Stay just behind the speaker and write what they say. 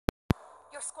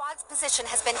Your squad's position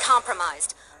has been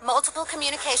compromised. Multiple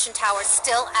communication towers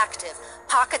still active.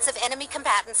 Pockets of enemy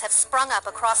combatants have sprung up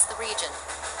across the region.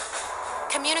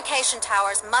 Communication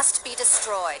towers must be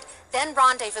destroyed, then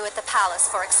rendezvous at the palace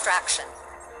for extraction.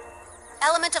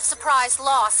 Element of surprise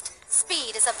lost.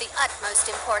 Speed is of the utmost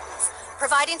importance.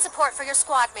 Providing support for your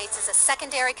squad mates is a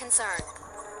secondary concern.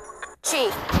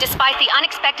 Chief, despite the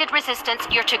unexpected resistance,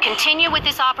 you're to continue with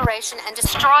this operation and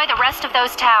destroy the rest of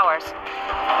those towers.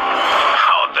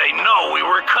 How'd they know we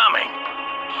were coming?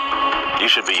 You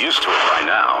should be used to it by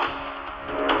now.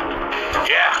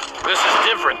 Yeah, this is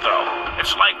different though.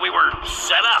 It's like we were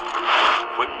set up.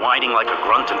 Quit whining like a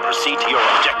grunt and proceed to your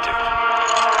objective.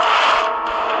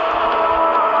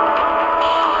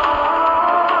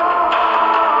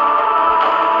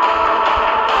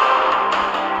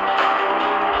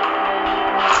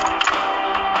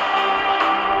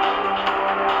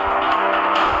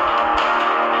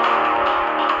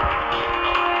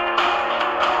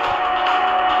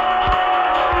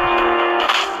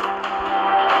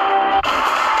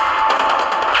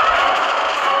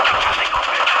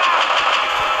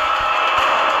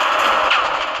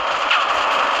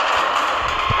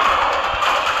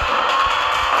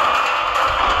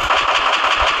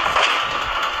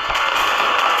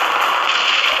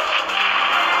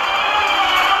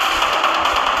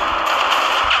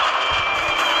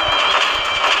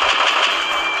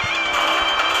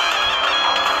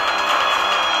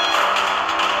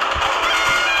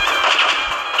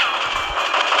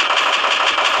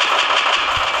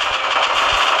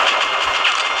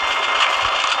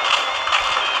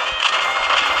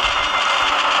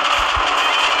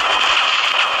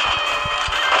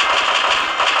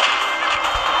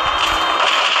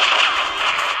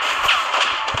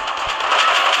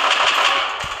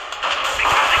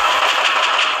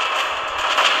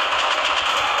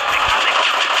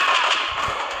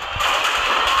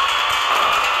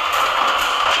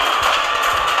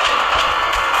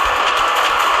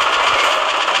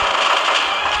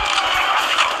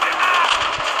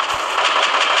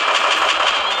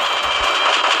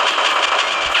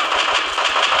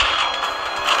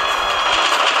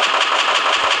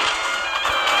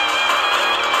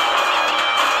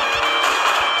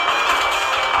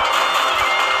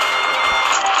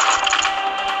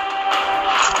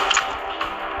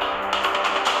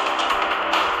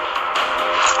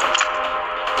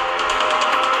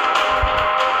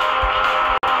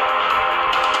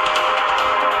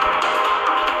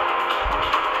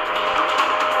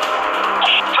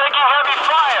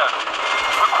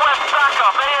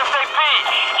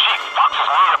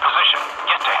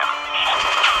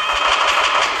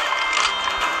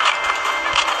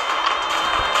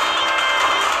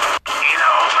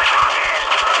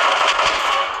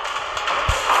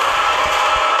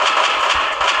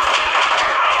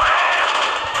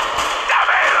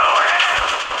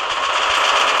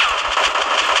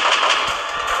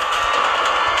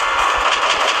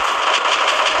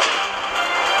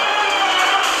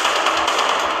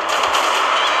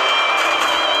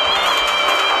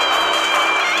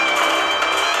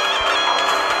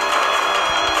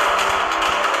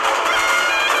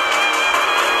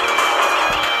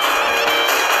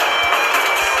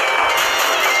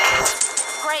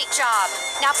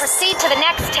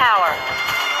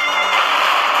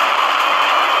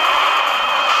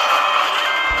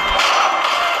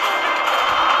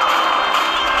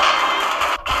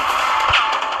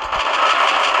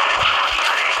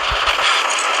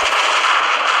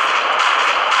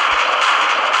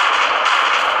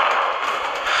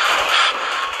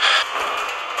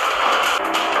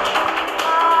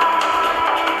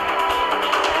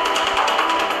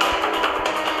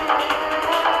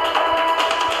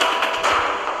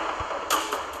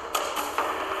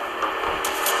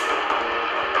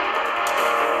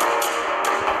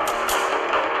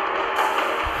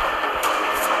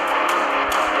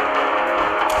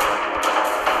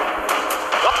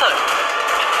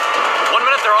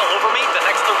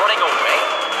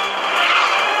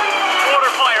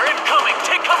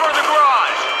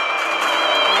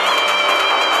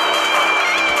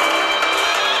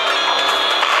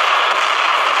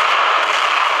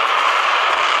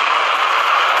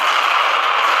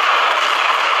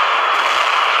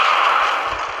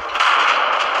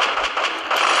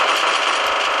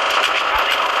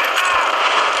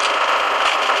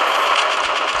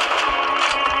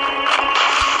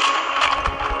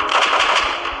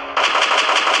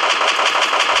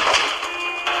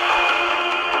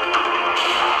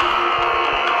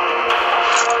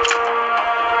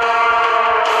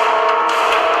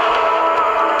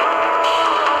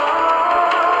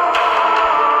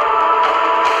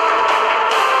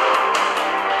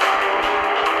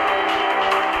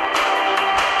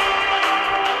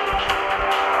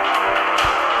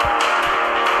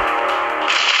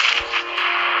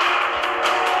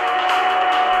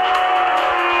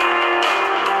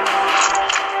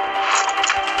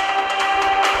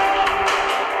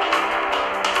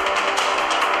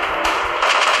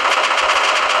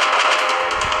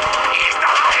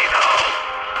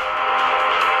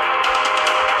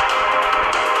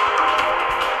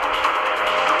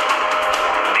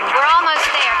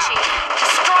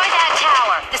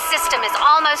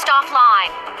 almost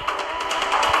offline.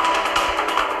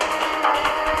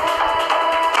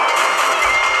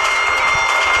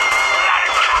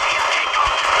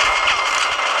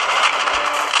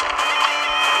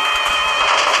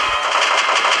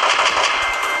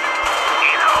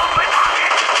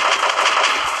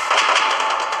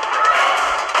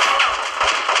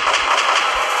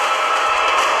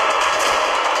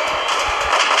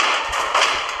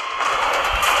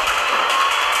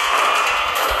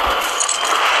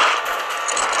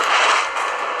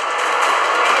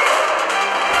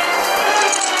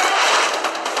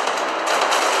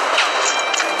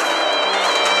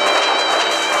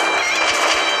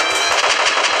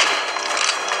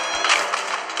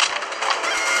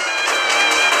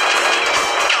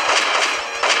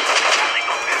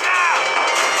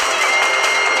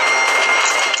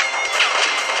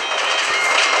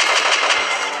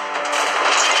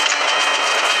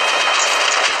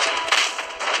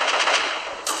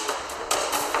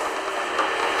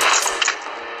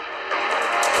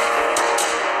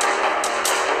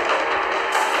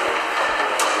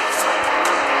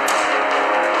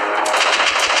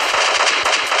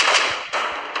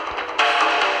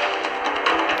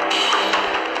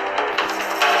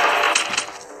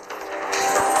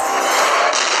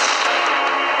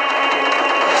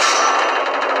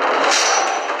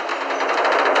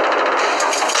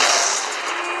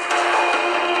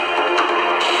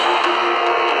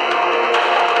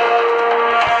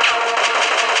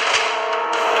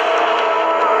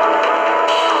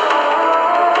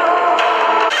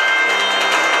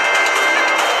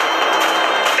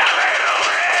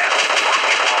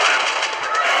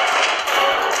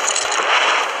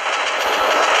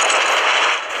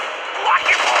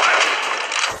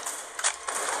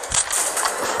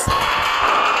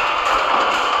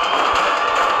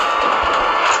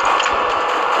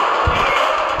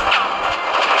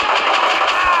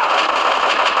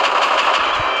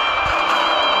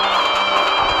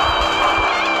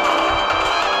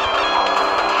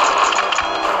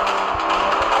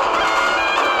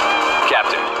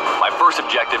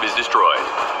 Objective is destroyed.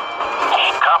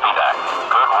 Copy that.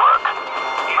 Good work.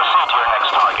 Proceed to your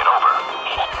next target. Over.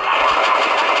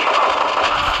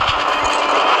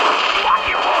 Lock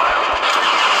your wire.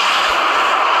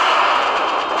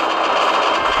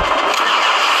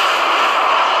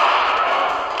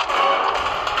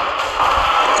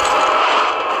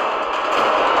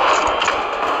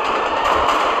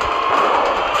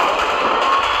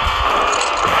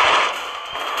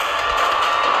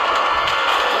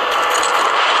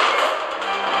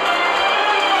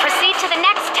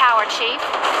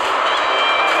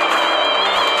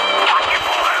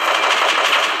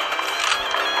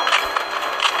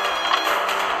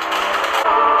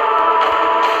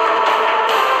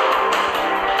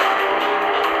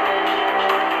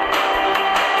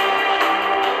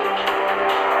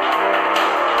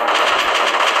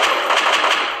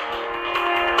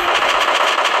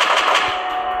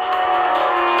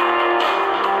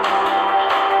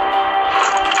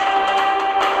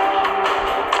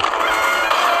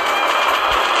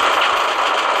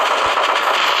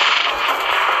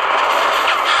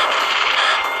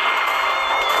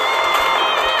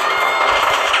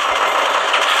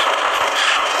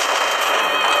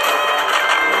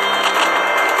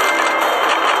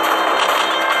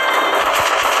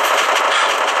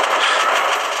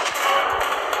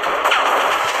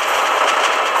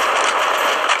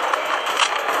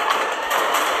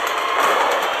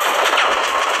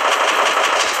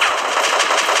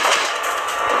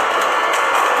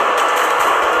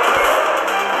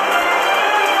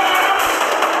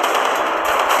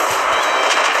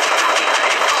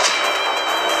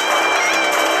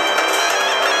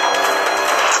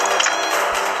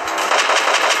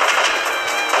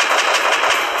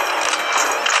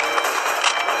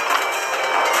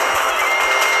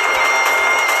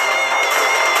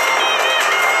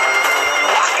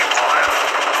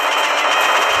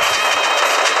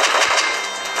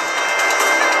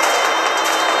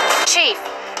 Chief.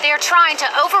 Trying to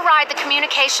override the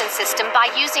communication system by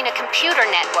using a computer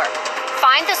network.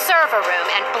 Find the server room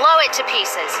and blow it to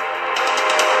pieces.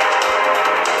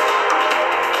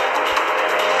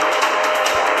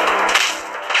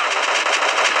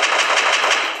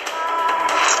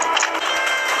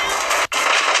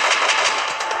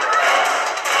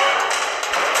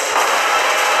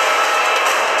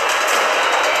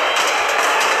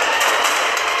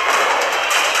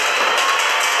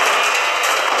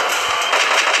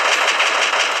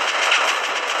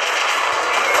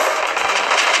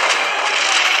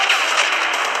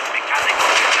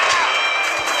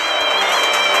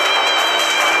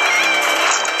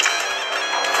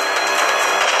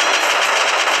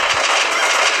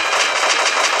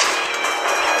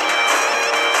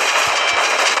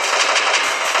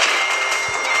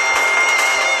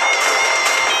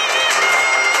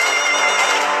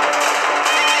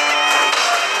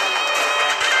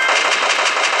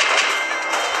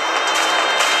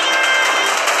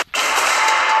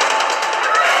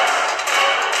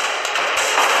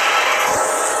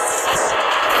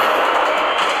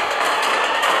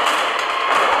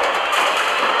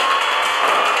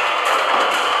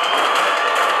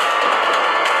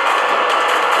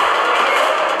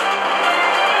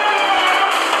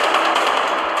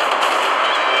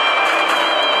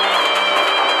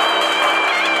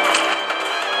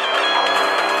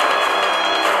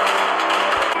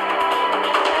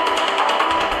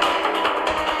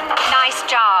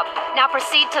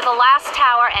 proceed to the last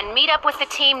tower and meet up with the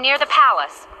team near the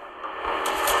palace.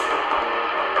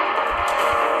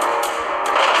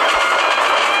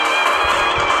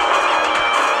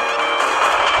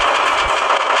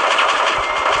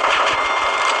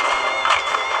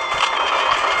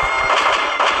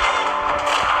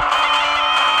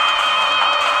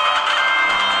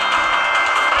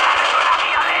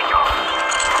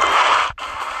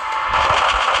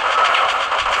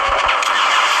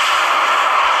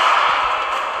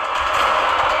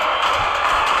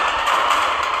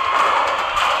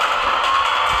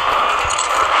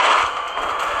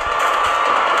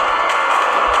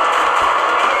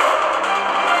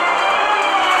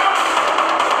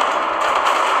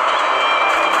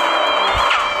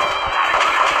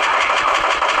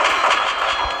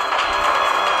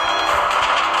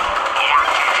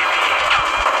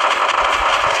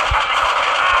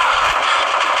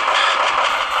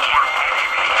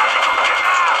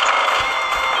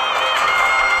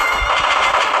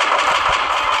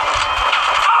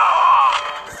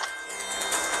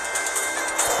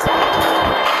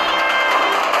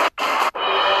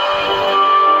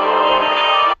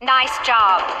 Nice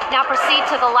job. Now proceed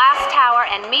to the last tower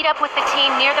and meet up with the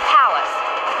team near the palace.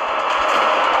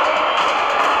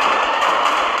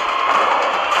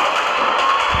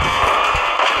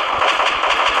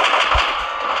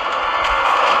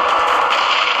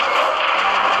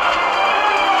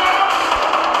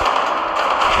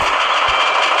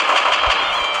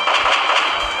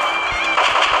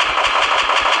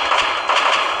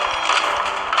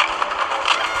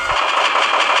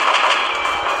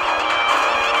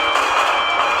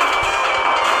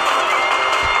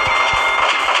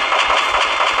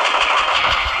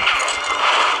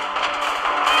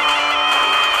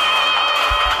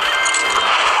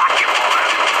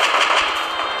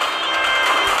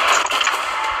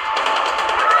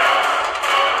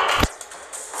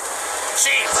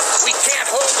 Chief, we can't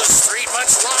hold the street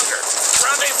much longer.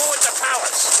 Rendezvous at the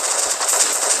palace.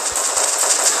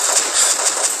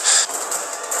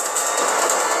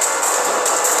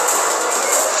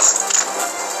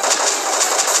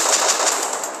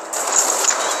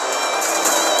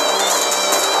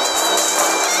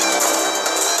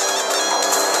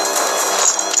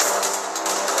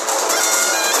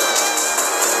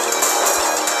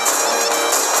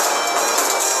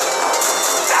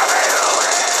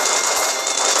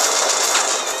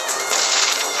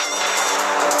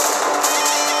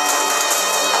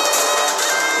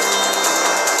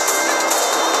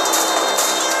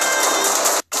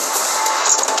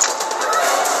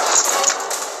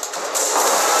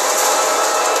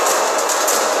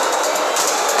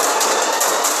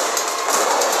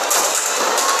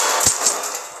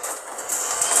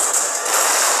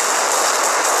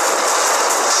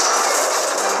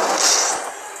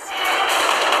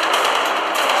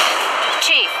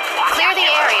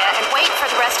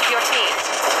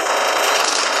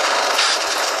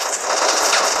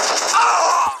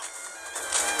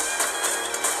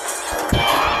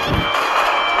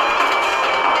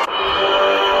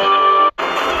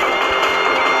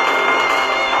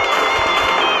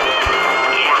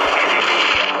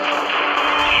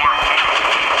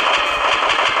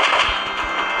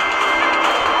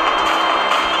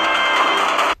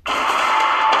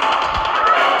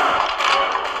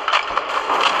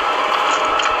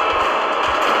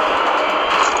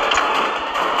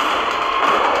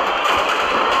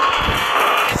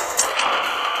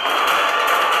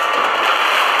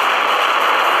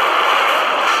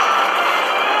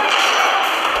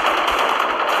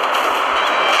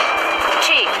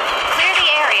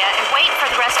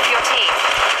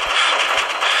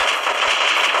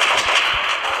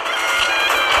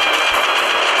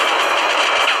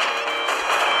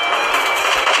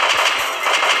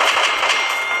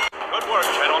 Good work,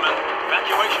 gentlemen.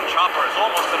 Evacuation chopper is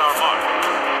almost at our mark.